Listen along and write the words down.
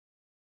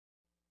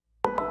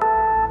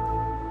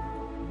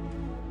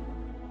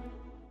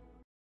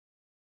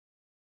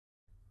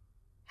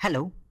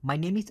Hello, my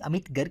name is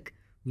Amit Garg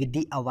with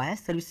the Avaya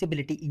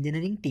Serviceability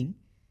Engineering team.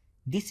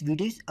 This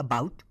video is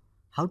about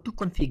how to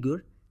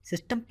configure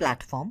system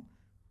platform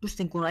to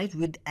synchronize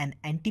with an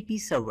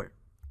NTP server.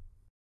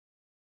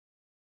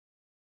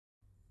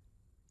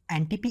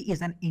 NTP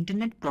is an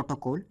internet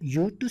protocol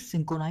used to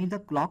synchronize the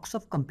clocks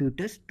of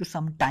computers to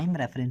some time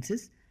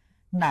references.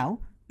 Now,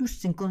 to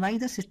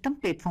synchronize the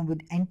system platform with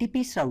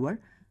NTP server,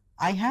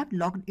 I have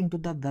logged into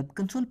the web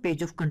console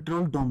page of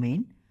control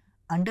domain.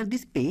 Under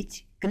this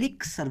page,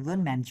 click Server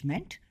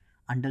Management.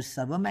 Under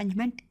Server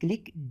Management,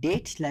 click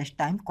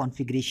Date/Time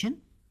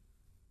Configuration.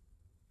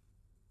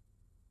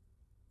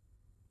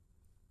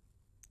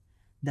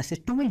 The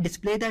system will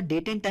display the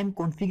date and time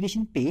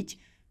configuration page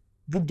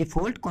with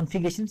default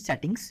configuration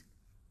settings.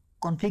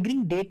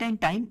 Configuring date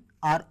and time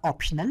are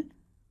optional,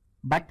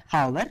 but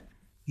however,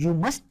 you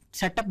must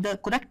set up the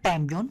correct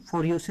time zone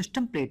for your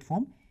system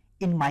platform.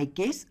 In my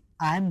case,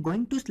 I am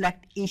going to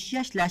select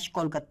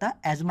Asia/Kolkata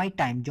as my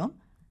time zone.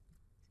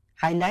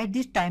 Highlight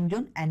this time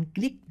zone and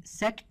click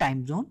Set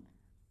Time Zone.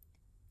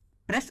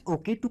 Press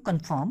OK to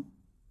confirm.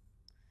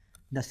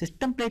 The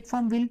system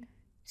platform will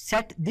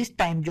set this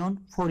time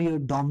zone for your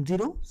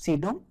DOM0,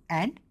 CDOM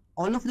and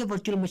all of the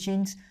virtual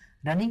machines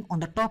running on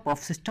the top of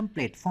system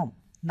platform.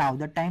 Now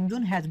the time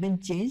zone has been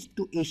changed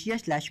to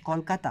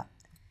Asia/Kolkata.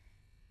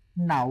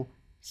 Now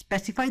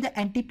specify the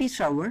NTP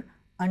server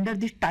under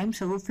this time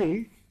server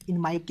field. In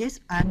my case,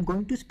 I am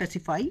going to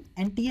specify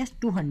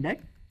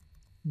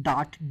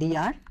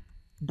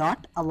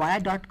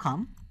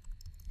nts200.dr.avaya.com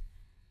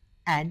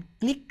and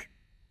click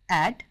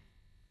Add.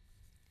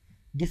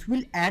 This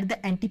will add the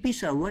NTP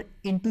server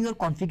into your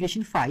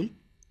configuration file.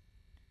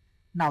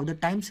 Now the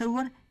time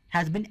server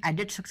has been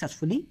added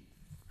successfully.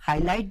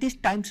 Highlight this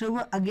time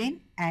server again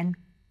and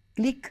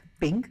click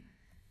Ping.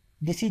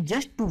 This is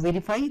just to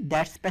verify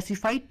that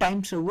specified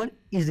time server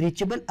is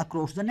reachable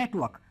across the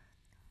network.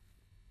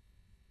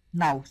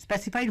 Now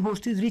specified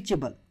host is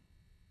reachable.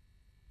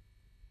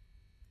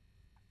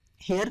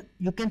 Here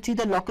you can see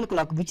the local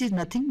clock, which is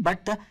nothing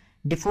but the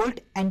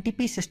default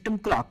NTP system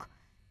clock.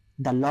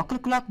 The local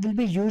clock will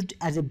be used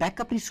as a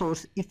backup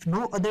resource if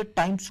no other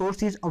time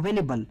source is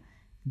available.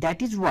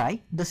 That is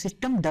why the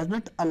system does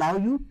not allow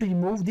you to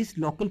remove this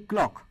local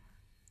clock.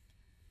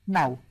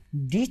 Now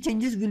these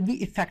changes will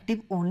be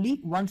effective only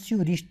once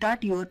you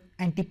restart your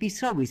NTP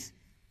service.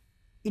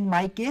 In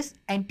my case,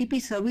 NTP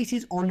service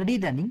is already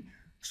running,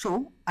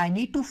 so I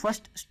need to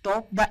first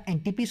stop the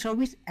NTP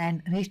service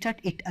and restart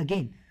it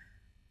again.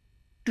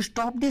 To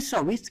stop this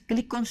service,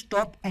 click on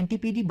Stop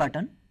NTPD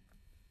button.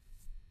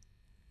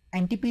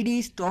 NTPD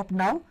is stopped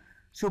now,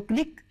 so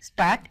click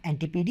Start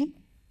NTPD.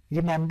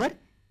 Remember,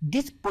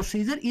 this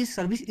procedure is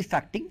service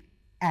effective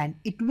and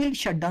it will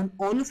shut down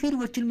all of your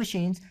virtual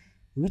machines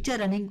which are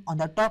running on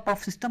the top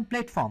of system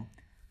platform.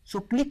 So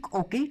click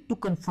OK to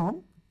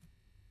confirm.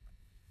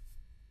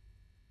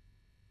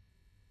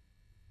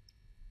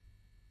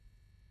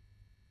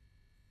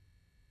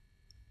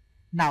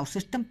 Now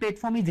system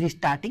platform is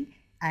restarting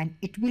and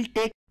it will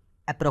take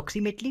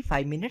approximately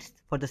 5 minutes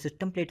for the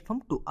system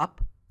platform to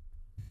up.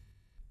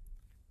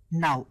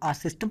 Now our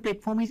system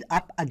platform is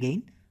up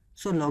again,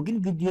 so log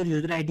in with your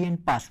user ID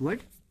and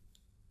password.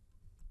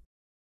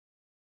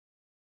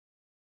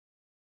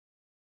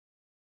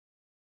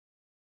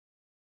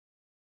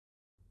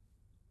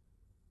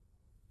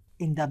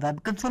 In the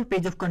web console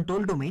page of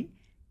control domain,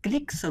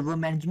 click Server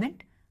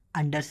Management.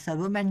 Under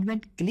Server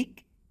Management,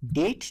 click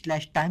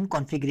Date/Time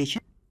Configuration.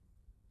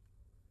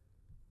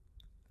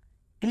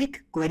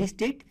 Click Query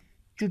State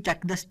to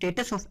check the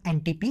status of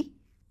NTP.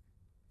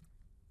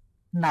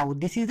 Now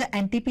this is the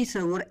NTP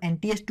server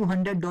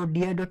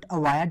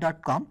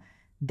nts200.dr.avaya.com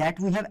that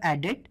we have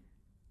added,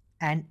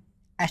 and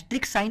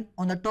asterisk sign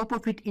on the top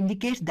of it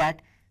indicates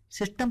that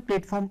system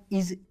platform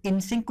is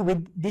in sync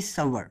with this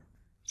server.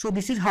 So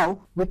this is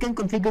how we can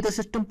configure the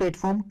system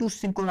platform to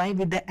synchronize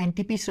with the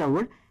NTP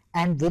server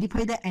and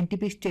verify the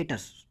NTP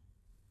status.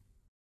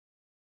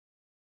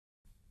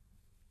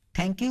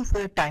 Thank you for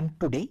your time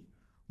today.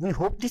 We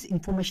hope this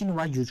information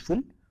was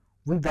useful.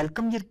 We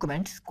welcome your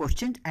comments,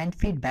 questions and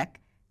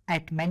feedback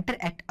at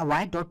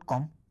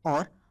mentor@avaya.com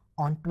or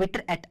on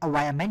Twitter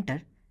 @Avaya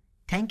Mentor.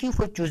 Thank you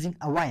for choosing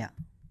Avaya.